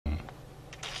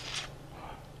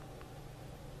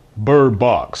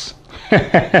Birdbox.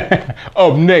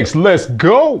 Up next, let's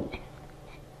go.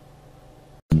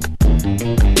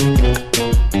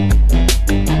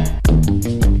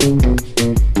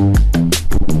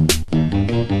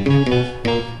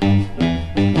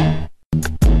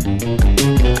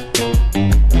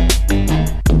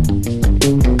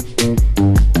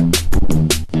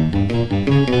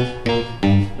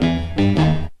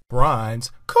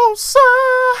 Brian's Cosigns,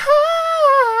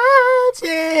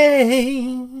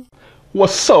 yeah.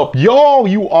 What's up, y'all?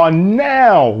 You are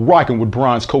now rocking with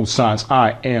Brian's Cosigns.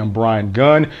 I am Brian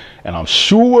Gunn, and I'm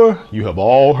sure you have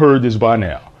all heard this by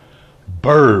now.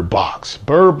 Birdbox,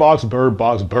 Birdbox,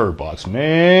 Birdbox, Birdbox.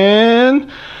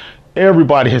 Man,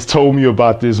 everybody has told me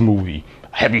about this movie.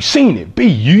 Have you seen it? B,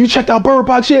 you checked out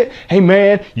Birdbox yet? Hey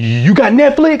man, you got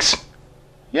Netflix?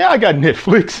 Yeah, I got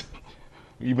Netflix.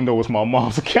 Even though it's my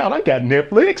mom's account, I got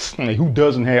Netflix. Hey, who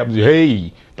doesn't have?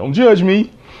 Hey, don't judge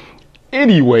me.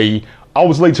 Anyway, I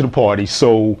was late to the party,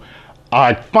 so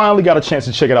I finally got a chance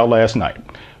to check it out last night.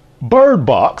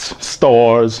 Birdbox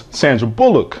stars Sandra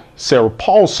Bullock, Sarah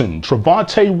Paulson,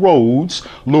 Trevante Rhodes,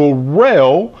 Lil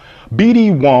Rel,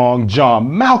 B.D. Wong, John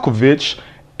Malkovich,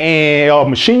 and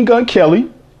Machine Gun Kelly,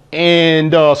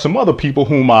 and some other people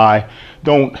whom I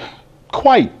don't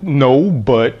quite know,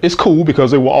 but it's cool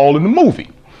because they were all in the movie.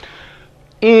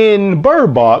 In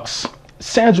Birdbox,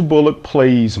 Sandra Bullock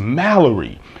plays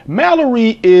Mallory.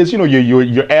 Mallory is,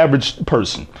 your average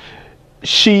person.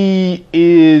 She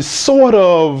is sort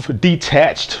of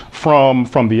detached from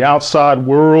the outside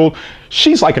world.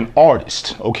 She's like an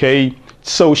artist, okay?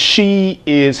 So she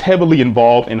is heavily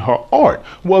involved in her art.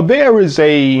 Well, there is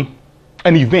an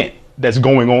event that's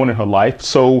going on in her life,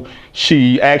 so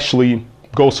she actually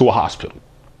goes to a hospital.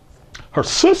 Her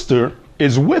sister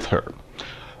is with her,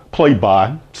 played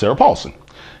by Sarah Paulson.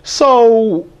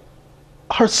 So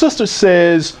her sister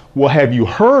says, well, have you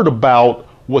heard about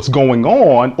what's going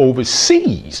on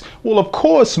overseas? Well, of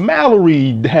course,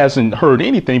 Mallory hasn't heard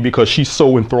anything because she's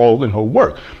so enthralled in her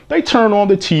work. They turn on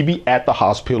the TV at the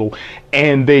hospital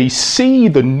and they see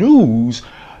the news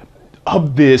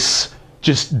of this,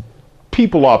 just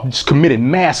people are just committing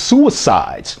mass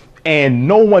suicides and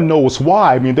no one knows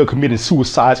why. I mean, they're committing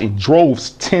suicides in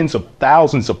droves. Tens of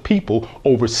thousands of people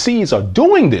overseas are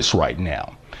doing this right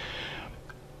now.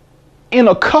 In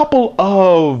a couple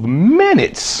of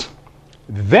minutes,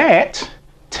 that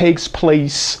takes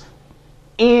place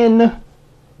in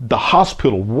the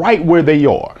hospital, right where they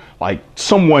are. Like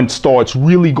someone starts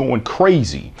really going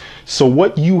crazy. So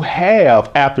what you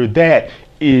have after that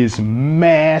is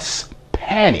mass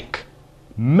panic.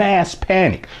 Mass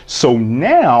panic. So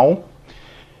now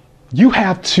you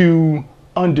have to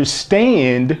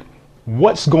understand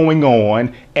what's going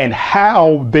on and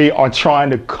how they are trying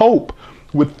to cope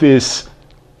with this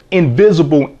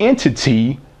invisible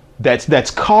entity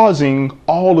that's causing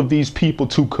all of these people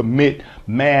to commit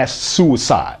mass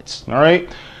suicides. All right.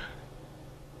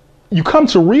 You come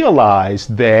to realize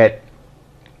that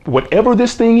whatever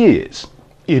this thing is,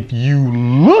 if you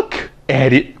look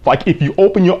at it, like if you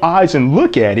open your eyes and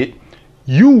look at it,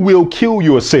 you will kill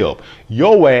yourself.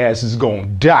 Your ass is gonna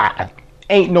die.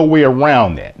 Ain't no way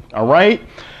around that. All right.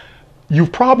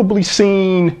 You've probably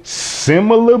seen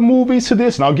similar movies to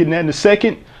this, and I'll get into that in a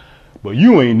second, but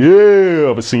you ain't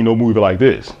never seen no movie like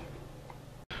this.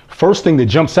 First thing that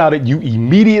jumps out at you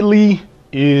immediately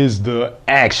is the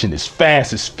action. It's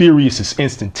fast, it's furious, it's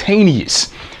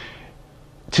instantaneous.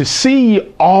 To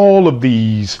see all of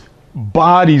these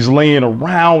bodies laying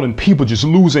around and people just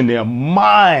losing their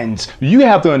minds, you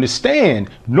have to understand,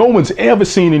 no one's ever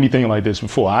seen anything like this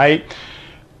before, all right?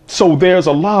 So there's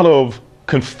a lot of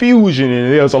confusion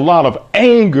and there's a lot of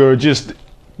anger, just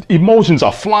emotions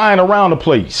are flying around the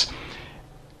place.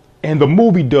 And the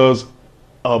movie does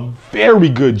a very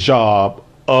good job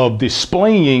of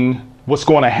displaying what's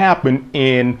going to happen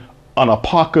in an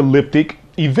apocalyptic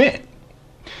event.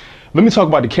 Let me talk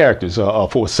about the characters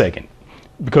for a second,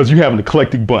 because you have an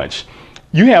eclectic bunch.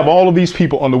 You have all of these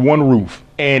people under one roof,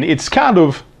 and it's kind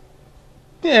of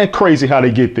crazy how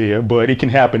they get there, but it can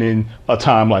happen in a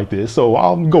time like this, so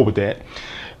I'll go with that.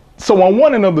 So on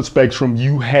one end of the spectrum,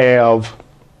 you have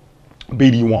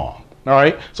B.D. Wong, all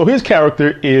right? So his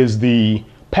character is the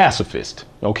pacifist,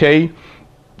 okay?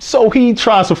 So he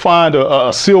tries to find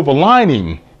a silver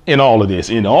lining in all of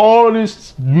this, in all of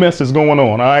this mess that's going on,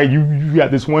 all right? You got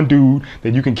this one dude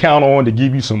that you can count on to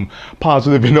give you some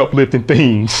positive and uplifting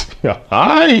things, all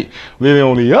right? Then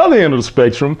on the other end of the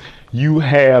spectrum, you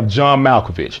have John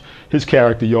Malkovich. His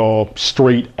character, y'all,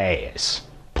 straight ass,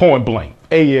 point blank,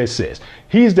 ASS.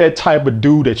 He's that type of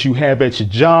dude that you have at your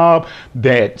job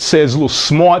that says little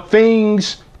smart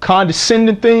things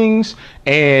condescending things,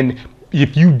 and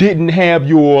if you didn't have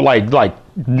your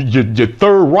your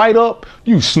third right up,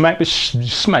 you smack the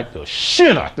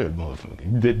shit out that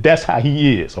motherfucker. That's how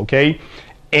he is, okay?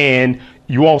 And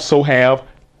you also have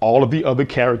all of the other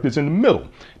characters in the middle.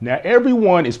 Now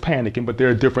everyone is panicking, but there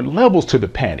are different levels to the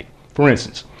panic. For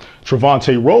instance,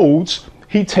 Trevante Rhodes,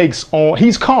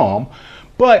 he's calm,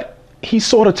 but he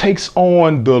sort of takes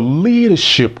on the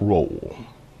leadership role.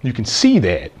 You can see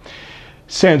that.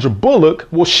 Sandra Bullock,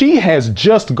 well, she has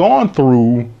just gone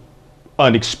through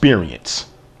an experience.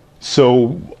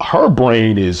 So her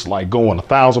brain is like going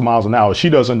 1,000 miles an hour. She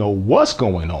doesn't know what's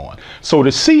going on. So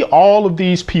to see all of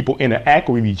these people interact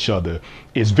with each other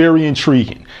is very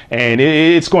intriguing, and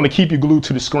it's going to keep you glued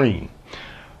to the screen.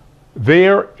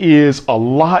 There is a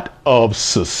lot of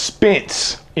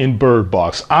suspense in Bird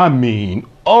Box. I mean,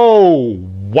 oh,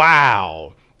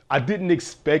 wow. I didn't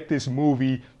expect this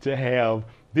movie to have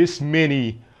this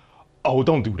many, oh,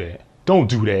 don't do that. Don't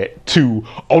do that, to,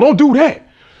 oh, don't do that.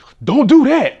 Don't do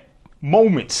that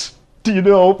moments. You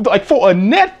know, like for a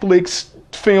Netflix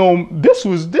film, this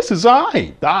is all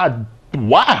right.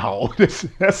 Wow.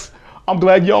 I'm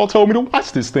glad y'all told me to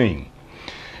watch this thing.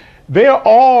 There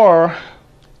are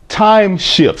time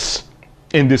shifts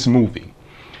in this movie.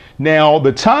 Now,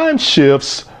 the time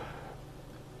shifts,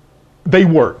 they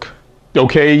work,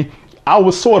 okay? I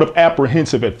was sort of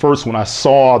apprehensive at first when I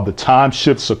saw the time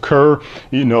shifts occur.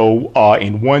 You know,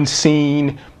 in one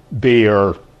scene,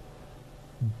 they're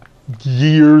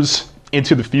years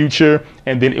into the future,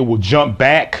 and then it will jump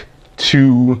back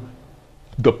to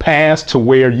the past to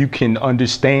where you can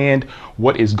understand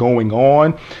what is going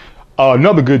on.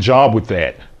 Another good job with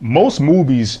that. Most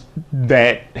movies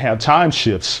that have time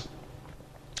shifts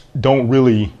don't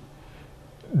really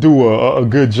do a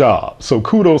good job. So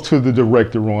kudos to the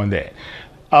director on that.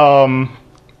 I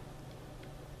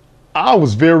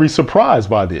was very surprised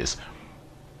by this.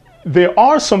 There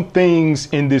are some things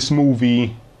in this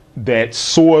movie that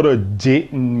sort of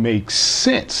didn't make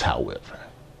sense, however.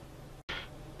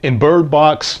 In Bird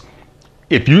Box,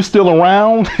 if you're still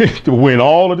around when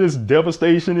all of this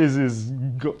devastation is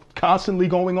constantly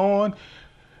going on,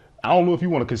 I don't know if you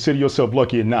want to consider yourself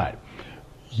lucky or not.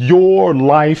 Your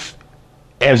life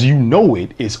as you know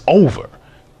it is over.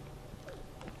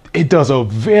 It does a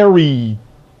very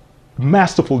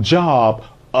masterful job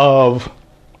of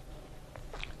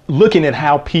looking at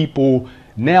how people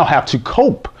now have to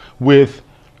cope with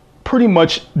pretty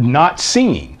much not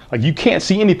seeing. Like, you can't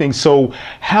see anything. So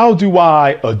how do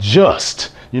I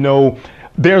adjust? You know,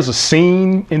 there's a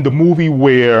scene in the movie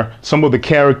where some of the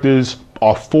characters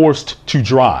are forced to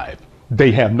drive.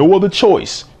 They have no other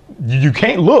choice. You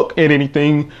can't look at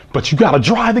anything, but you got to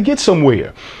drive to get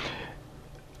somewhere.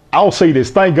 I'll say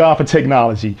this, thank God for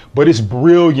technology, but it's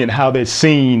brilliant how that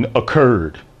scene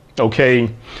occurred, okay?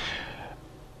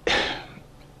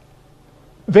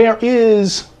 There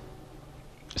is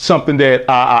something that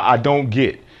I don't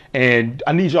get, and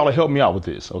I need y'all to help me out with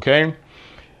this, okay?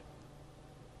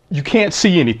 You can't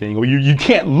see anything, or you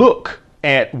can't look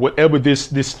at whatever this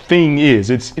thing is,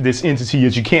 this entity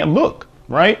is. You can't look,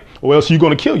 right? Or else you're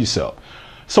going to kill yourself.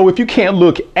 So if you can't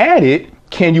look at it,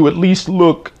 can you at least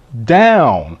look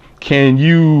down? Can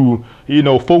you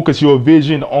focus your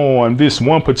vision on this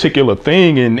one particular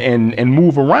thing and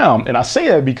move around? And I say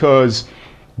that because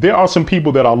there are some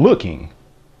people that are looking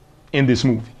in this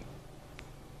movie,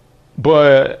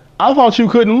 but I thought you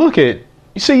couldn't look at.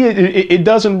 You see, it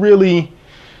doesn't really.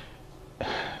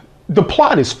 The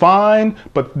plot is fine,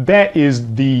 but that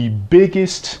is the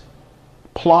biggest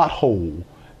plot hole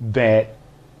that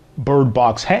Bird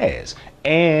Box has.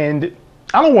 And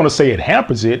I don't want to say it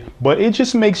hampers it, but it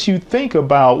just makes you think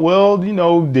about, well,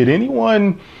 did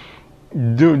anyone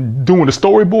doing the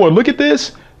storyboard look at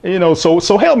this?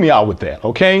 So help me out with that,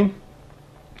 okay?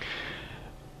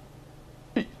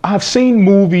 I've seen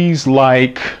movies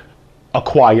like A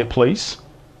Quiet Place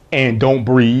and Don't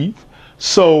Breathe.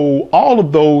 So all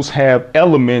of those have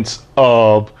elements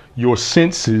of your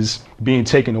senses being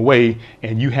taken away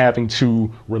and you having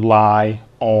to rely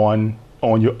on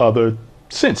your other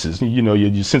senses,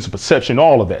 your sense of perception,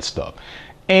 all of that stuff.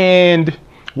 And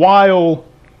while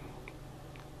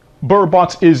Bird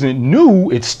Box isn't new,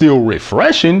 it's still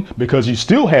refreshing because you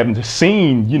still haven't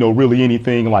seen, really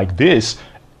anything like this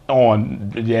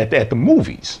at the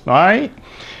movies. All right.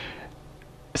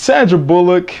 Sandra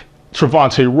Bullock,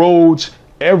 Trevante Rhodes,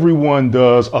 everyone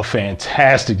does a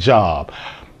fantastic job.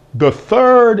 The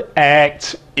third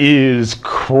act is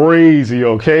crazy,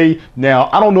 okay? Now,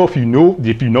 I don't know if you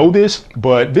know this,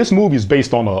 but this movie is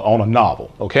based on a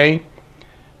novel, okay?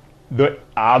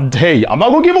 I'll tell you, I'm not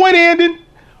gonna give away the ending,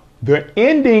 The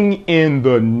ending in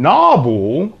the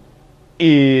novel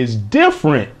is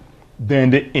different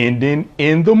than the ending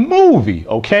in the movie,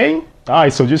 okay? All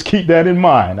right, so just keep that in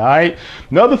mind, all right?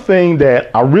 Another thing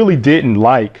that I really didn't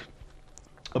like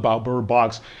about Bird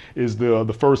Box is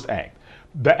the first act.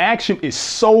 The action is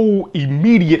so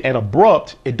immediate and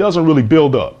abrupt, it doesn't really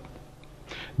build up.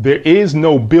 There is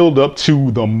no build up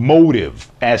to the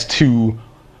motive as to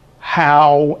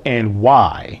how and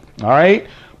why, all right?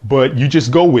 But you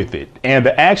just go with it. And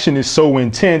the action is so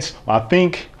intense, I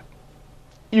think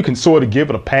you can sort of give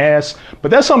it a pass, but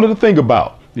that's something to think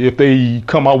about if they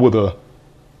come out with a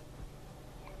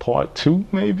part 2,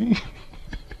 maybe.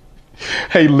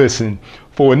 Hey, listen,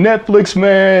 for Netflix,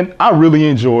 man, I really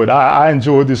enjoyed. I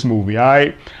enjoyed this movie. All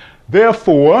right.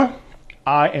 Therefore,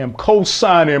 I am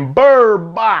co-signing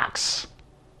Bird Box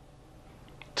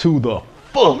to the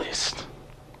fullest.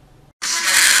 When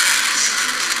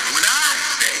I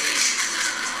say,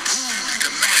 who's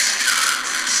the master?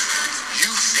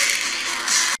 You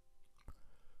say.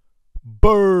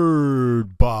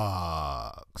 Bird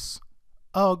Box.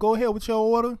 Go ahead with your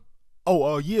order.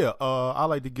 Oh, yeah. I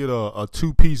like to get a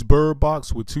 2-piece Bird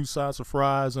Box with 2 sides of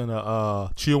fries and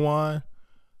a chill wine.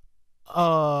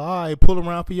 All right, pull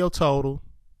around for your total.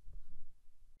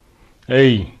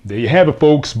 Hey, there you have it,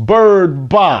 folks. Bird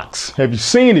Box. Have you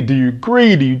seen it? Do you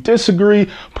agree? Do you disagree?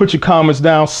 Put your comments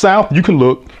down south. You can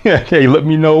look. Hey, let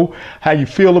me know how you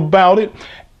feel about it.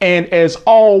 And as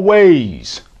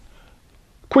always,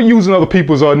 quit using other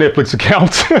people's Netflix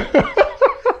accounts.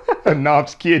 No, I'm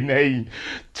just kidding. Hey,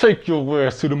 take your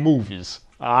ass to the movies.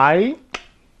 All right?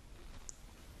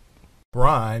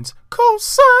 Brian's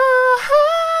cosigns,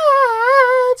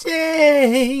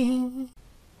 yeah.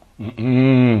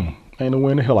 Ain't no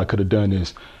way in the hell I could have done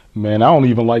this. Man, I don't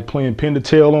even like playing pin the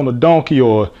tail on a donkey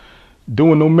or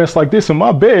doing no mess like this in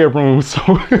my bedroom. So,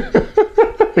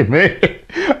 man,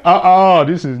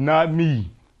 this is not me.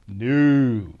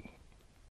 No.